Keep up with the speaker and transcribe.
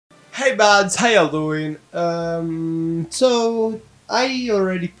Hey buds, how you doing? So I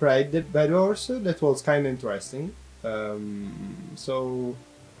already played the Bed Wars, so that was kind of interesting. So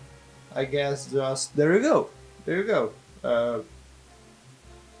I guess just there you go, there you go.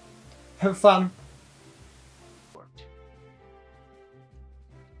 Have fun.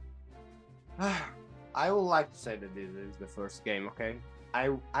 I would like to say that this is the first game, okay? I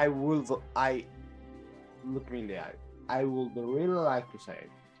look me in the eye. I would really like to say it.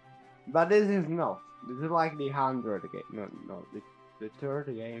 But this is not. This is like the 100 game. No, the third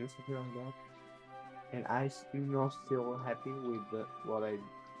game, something like that. And I'm not still happy with what I've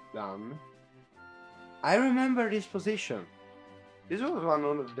done. I remember this position. This was one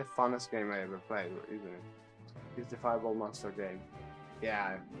of the funnest game I ever played, isn't it? It's the Fireball Monster game.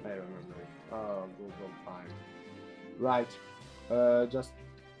 Yeah, I remember it. Oh, good old time. Right. Just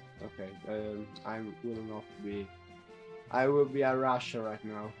okay. I will be a rusher right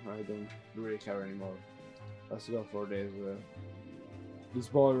now. I don't really care anymore. Let's go for this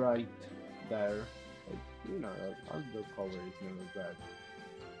boy right there. You know, the cover is never bad.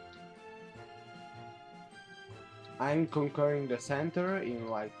 I'm conquering the center in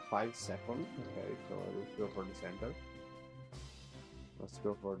like 5 seconds. Okay, so let's go for the center. Let's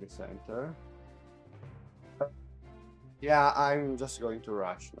go for the center. Yeah, I'm just going to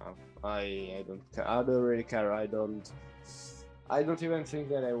rush now. I don't care. I don't really care. I don't even think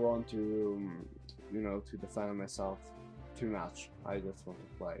that I want to, to defend myself too much. I just want to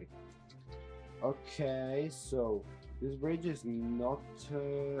play. Okay, so this bridge is not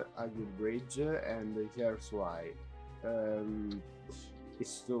a good bridge, and here's why.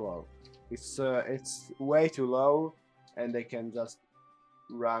 It's too low. It's way too low, and they can just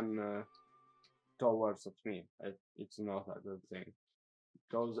run towards me. It's not a good thing.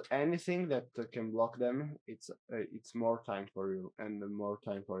 Because anything that can block them, it's more time for you and more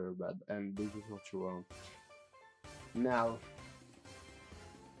time for your bed, and this is what you want. Now,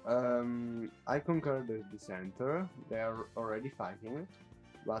 I conquered the center. They are already fighting,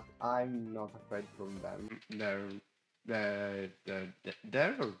 but I'm not afraid from them. They're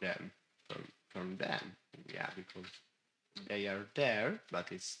them from them. Yeah, because they are there,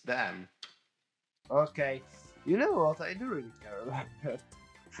 but it's them. Okay, you know what? I don't really care about that.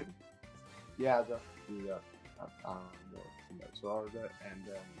 Yeah, just do that. The sword and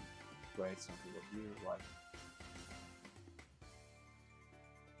then create something of new. Like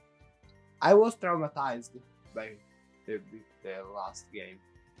I was traumatized by the last game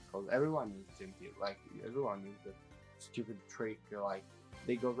because everyone used TNT. Like everyone used the stupid trick. Like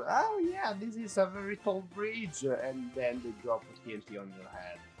they go, oh yeah, this is a very tall bridge, and then they drop a TNT on your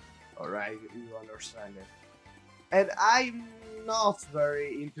head. Alright, you understand it. And I'm not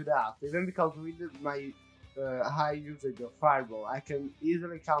very into that, even because with my high usage of Fireball, I can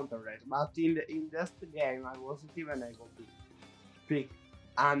easily counter it. But in this game, I wasn't even able to pick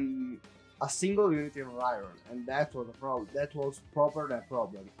a single unity of iron, and that was a problem. That was proper a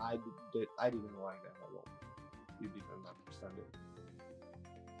problem. I didn't like that at all. You didn't understand it.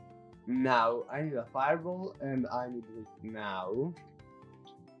 Now I need a Fireball, and I need it now.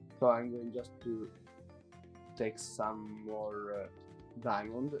 So I'm going just to take some more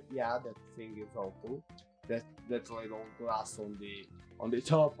diamond. Yeah, that thing is awful. That little glass on the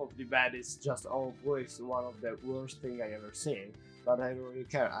top of the bed is just awful. It's one of the worst thing I ever seen. But I don't really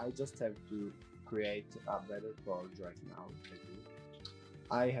care. I just have to create a better forge right now.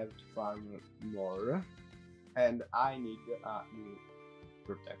 I have to farm more, and I need a new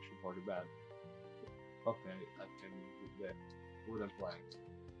protection for the bed. Okay, I can use the wooden plank.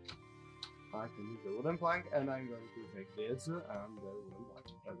 I can use the wooden plank, and I'm going to take this and the wooden plank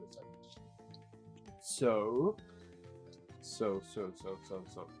as I said. So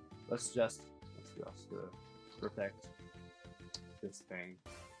let's just protect this thing.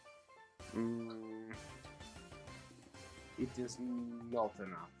 It is not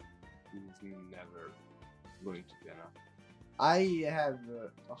enough. It is never going to be enough. I have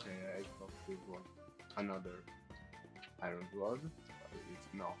okay. I got this one, another iron sword. It's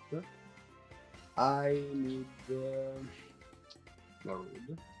not. I need more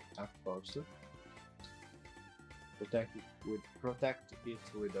wood, of course. Protect it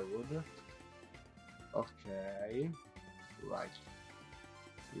with the wood. Okay, right.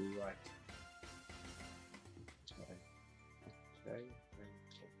 Okay.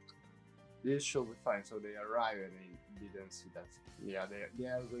 This should be fine. So they arrive and they didn't see that. Yeah, they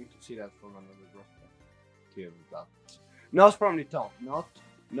are going to see that from another perspective. But not from the top.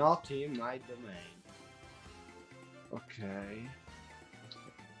 Not in my domain. Okay.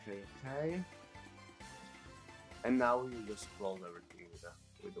 And now we will just close everything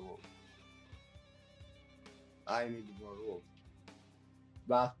with the wolf. I need more wolf.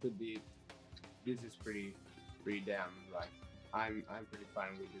 But this is pretty damn right. I'm pretty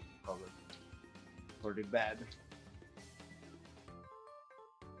fine with this cover for the bed.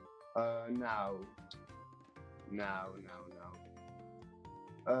 Now.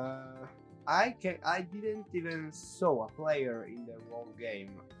 I didn't even saw a player in the whole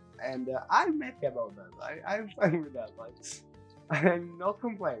game, and I'm happy about that. I'm fine with that. Like, I'm not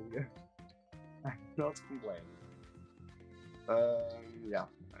complaining. I'm not complaining. Yeah,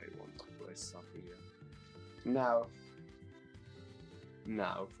 I want to play something here. Now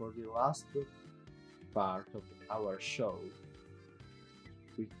for the last part of our show,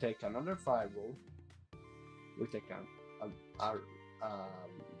 we take another fireball. We take our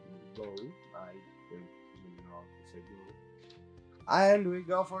bow. I don't even know how to say bow. And we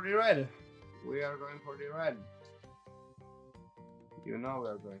go for the red. We are going for the red. You know we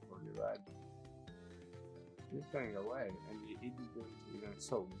are going for the red. He's going away, and he didn't even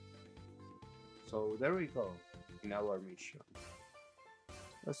saw me. So there we go in our mission.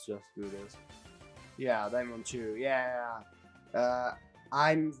 Let's just do this. Yeah, Diamond 2. Yeah.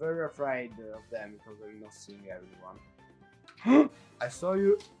 I'm very afraid of them because I'm not seeing everyone. I saw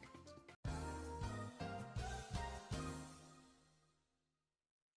you.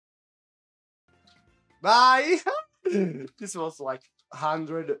 Bye. This was like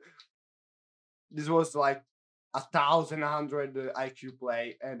 100. This was like 1,100 IQ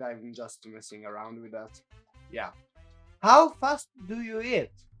play, and I'm just messing around with that. Yeah. How fast do you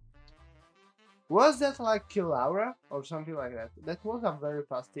eat? Was that like Kill Aura or something like that? That was a very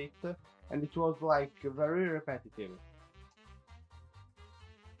fast hit, and it was like very repetitive.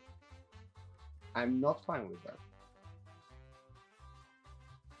 I'm not fine with that.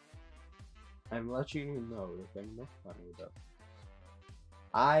 I'm letting you know that I'm not fine with that.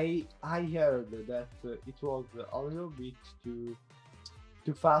 I heard that it was a little bit too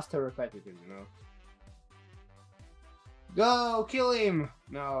fast and repetitive, you know. Go kill him!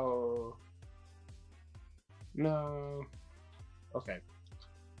 No. No. Okay.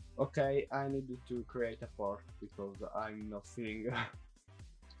 Okay, I needed to create a fort because I'm not feeling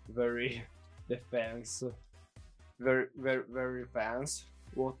very defense. Very defense.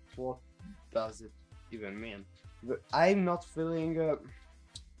 What does it even mean? I'm not feeling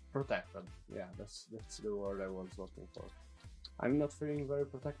protected. Yeah, that's the word I was looking for. I'm not feeling very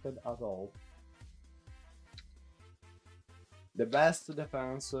protected at all. The best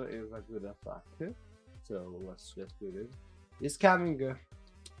defense is a good attack. So let's just do this. It's coming.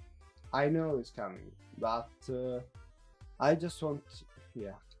 I know it's coming, but I just want.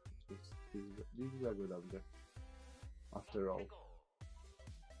 Yeah, this is a good object. After all,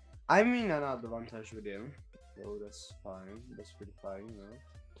 I'm in an advantage with him, so that's fine. That's pretty fine, you know.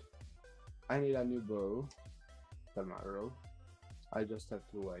 I need a new bow, some arrow. I just have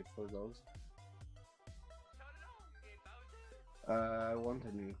to wait for those. I want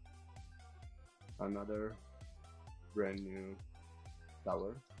another brand new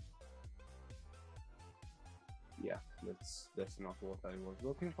tower. Yeah, that's not what I was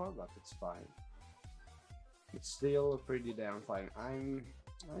looking for, but it's fine. It's still pretty damn fine. I'm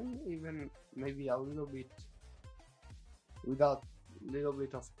even maybe a little bit without little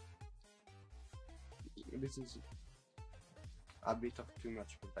bit of. This is a bit of too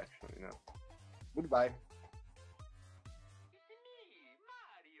much protection, you know. Goodbye.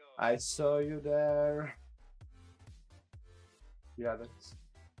 I saw you there. Yeah,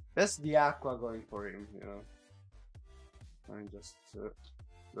 that's the aqua going for him, you know. I'm just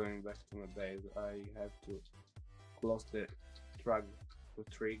going back to my base. I have to close the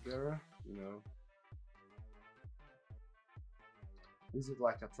trigger, you know. This is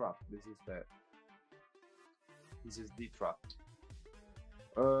like a trap. This is the trap.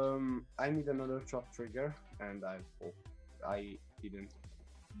 I need another trap trigger, and I didn't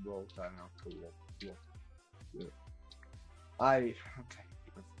broke enough to walk. Yeah. Okay.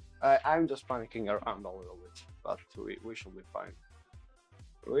 I'm just panicking around a little bit, but we should be fine.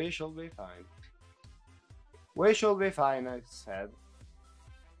 We should be fine. We should be fine, I said.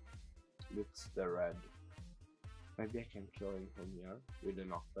 It's the red. Maybe I can kill him from here with a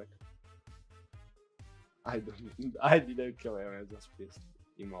knockback. I didn't kill him, I just pissed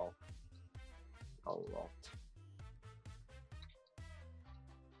him off a lot.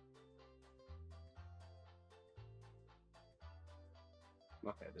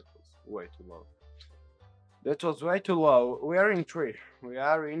 Okay, that was way too low. That was way too low. We are in 3. We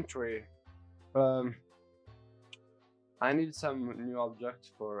are in 3. I need some new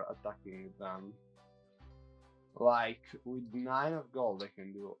objects for attacking them. Like with 9 of gold, I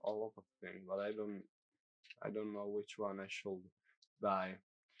can do a lot of things, but I don't know which one I should buy.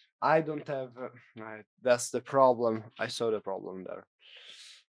 I don't have. Right, that's the problem. I saw the problem there.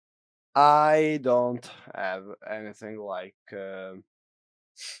 I don't have anything like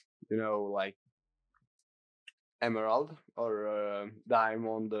like emerald or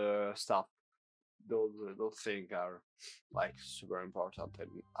diamond stuff. Those things are like super important,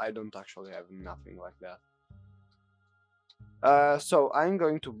 and I don't actually have nothing like that. So I'm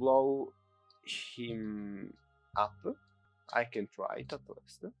going to blow him up. I can try it at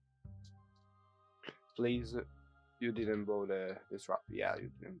least. Please, you didn't blow the trap. Yeah,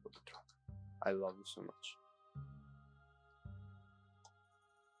 you didn't blow the trap. I love you so much.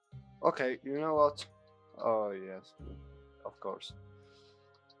 Okay, you know what? Oh yes, of course.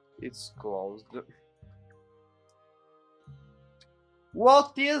 It's closed.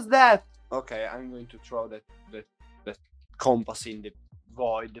 What is that? Okay, I'm going to throw that compass in the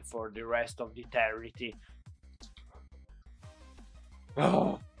void for the rest of the eternity.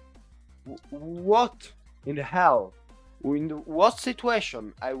 Oh, what in the hell? In what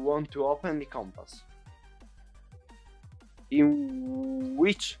situation I want to open the compass? In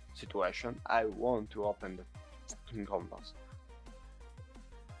which situation I want to open the fucking compass?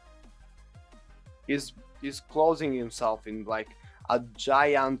 He's closing himself in like a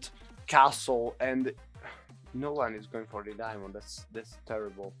giant castle, and no one is going for the diamond. That's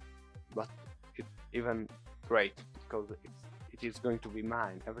terrible, but it even great because it is going to be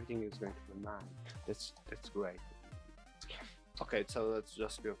mine. Everything is going to be mine. That's great. Okay, so let's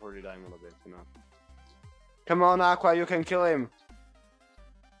just go for the diamond a bit, you know. Come on, Aqua, you can kill him.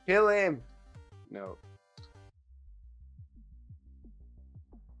 Kill him. No.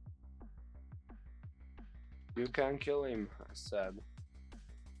 You can kill him, I said.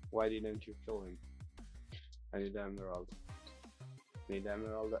 Why didn't you kill him? I need emerald. Need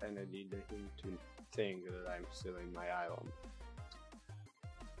emerald, and I need him to think that I'm still in my island.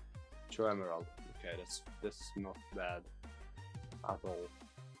 2 emerald. Okay, that's not bad at all.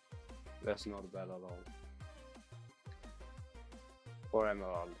 That's not bad at all. 4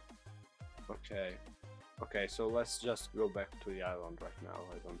 emerald. Okay. Okay, so let's just go back to the island right now.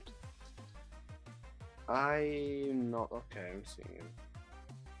 I'm not okay, I'm seeing him.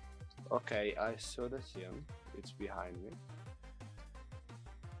 Okay, I saw the him. It's behind me.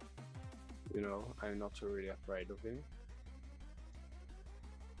 You know, I'm not really afraid of him.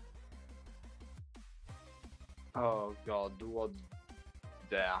 Oh god, what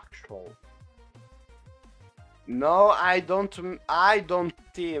the actual... No, I don't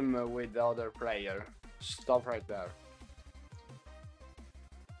team with the other player. Stop right there.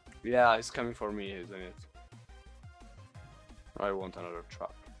 Yeah, it's coming for me, isn't it? I want another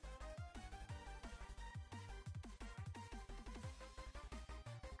trap.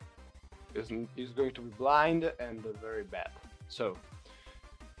 He's going to be blind and very bad. So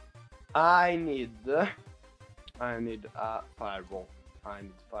I need a fireball. I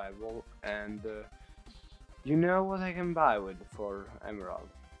need fireball, and you know what I can buy with for emerald?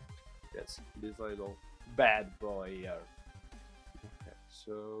 Yes, this little bad boy here. Okay,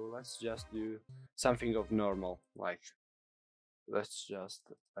 so let's just do something of normal, like let's just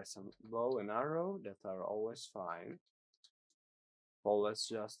buy some bow and arrow that are always fine. Or let's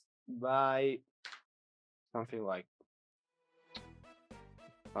just buy something like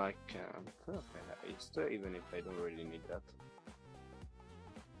I can't. Okay, Easter, even if I don't really need that.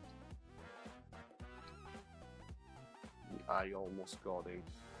 I almost got him.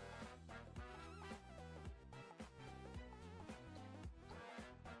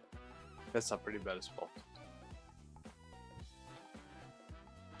 That's a pretty bad spot.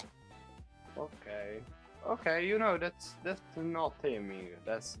 Okay. Okay, you know, that's not teaming.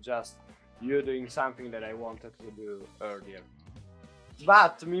 That's just you doing something that I wanted to do earlier.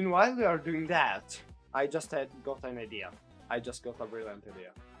 But meanwhile we are doing that, I just got an idea. I just got a brilliant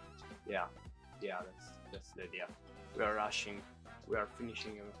idea. Yeah, that's the idea. We are rushing. We are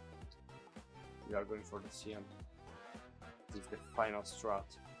finishing him. We are going for the CM. This is the final strat.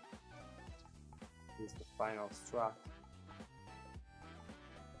 This is the final strat.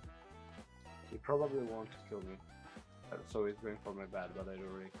 He probably won't kill me, so he's going for my bed, but I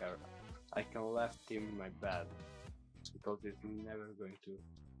don't really care. I can left him in my bed because he's never going to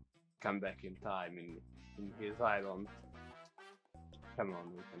come back in time in his island. Come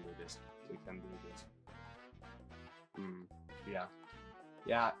on, we can do this. We can do this.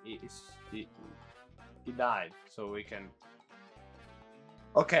 Yeah, he died, so we can.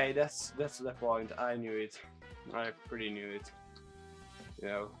 Okay, that's the point. I knew it. I pretty knew it. You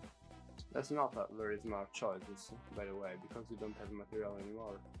know. That's not a very smart choice, by the way, because you don't have material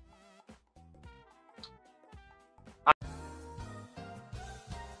anymore.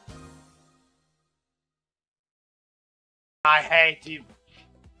 I hate him.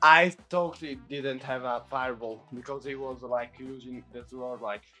 I totally didn't have a fireball because he was like using the sword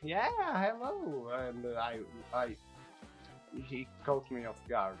like, yeah, hello, and he caught me off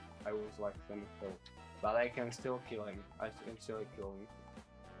guard. I was like standing still, but I can still kill him. I can still kill him.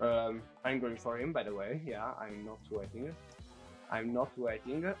 I'm going for him, by the way. Yeah, I'm not waiting. I'm not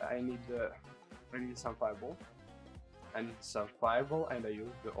waiting. I need some fireball. I need some fireball, and I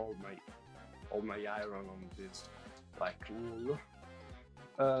used all my iron on this like wool.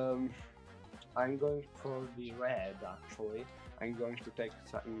 I'm going for the red actually. I'm going to take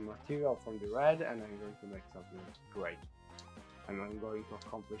some material from the red and I'm going to make something great. And I'm going to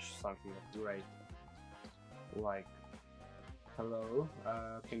accomplish something great. Like, hello,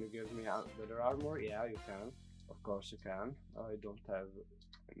 can you give me better armor? Yeah, you can. Of course you can. I don't have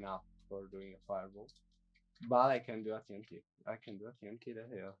enough for doing a fireball. But I can do a TNT. I can do a TNT that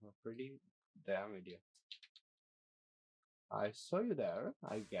is a pretty damn idea. I saw you there,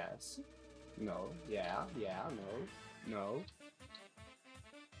 I guess. No, yeah, no.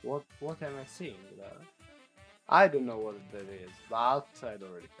 What am I seeing there? I don't know what that is, but I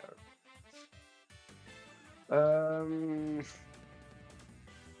don't really care.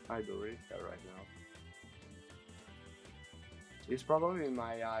 I don't really care right now. It's probably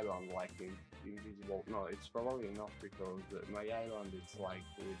my island, like invisible. No, it's probably not because my island is like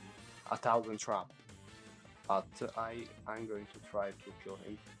with 1,000 traps. But I'm going to try to kill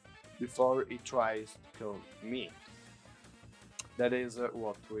him before he tries to kill me. That is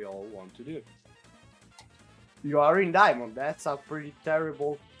what we all want to do. You are in diamond. That's a pretty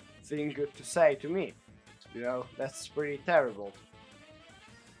terrible thing to say to me. You know, that's pretty terrible.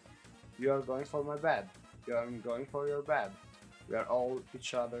 You are going for my bed. You are going for your bed. We are all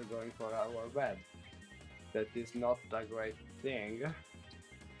each other going for our bed. That is not a great thing,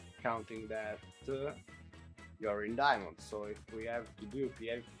 counting that you're in diamond. So if we have to do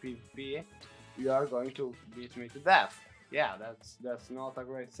PvP, you are going to beat me to death. Yeah, that's not a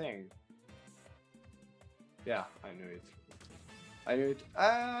great thing. Yeah, I knew it. I knew it.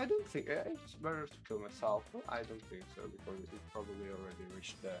 I don't think it's better to kill myself. I don't think so because it probably already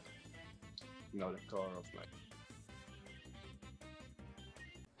reached the, the core of my.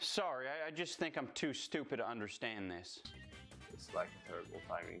 Sorry, I just think I'm too stupid to understand this. It's like terrible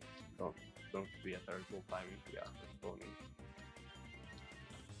timing. Don't be a terrible timing. Yeah, that's funny.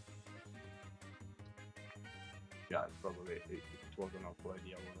 Yeah, probably it was an awful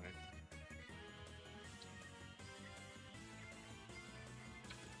idea, wasn't it?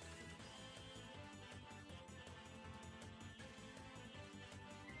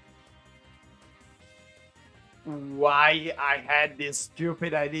 Why I had this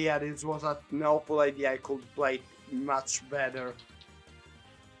stupid idea? This was an awful idea. I could play much better.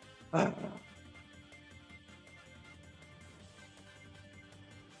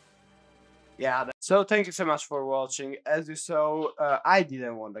 Yeah, so thank you so much for watching. As you saw, I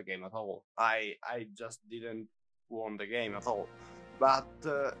didn't win the game at all. I just didn't win the game at all. But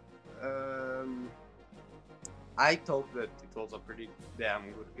I thought that it was a pretty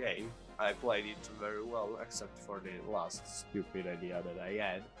damn good game. I played it very well, except for the last stupid idea that I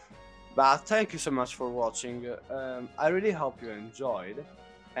had. But thank you so much for watching. I really hope you enjoyed.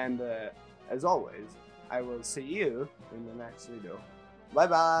 And as always, I will see you in the next video. Bye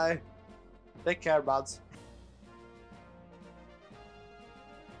bye! Take care, buds!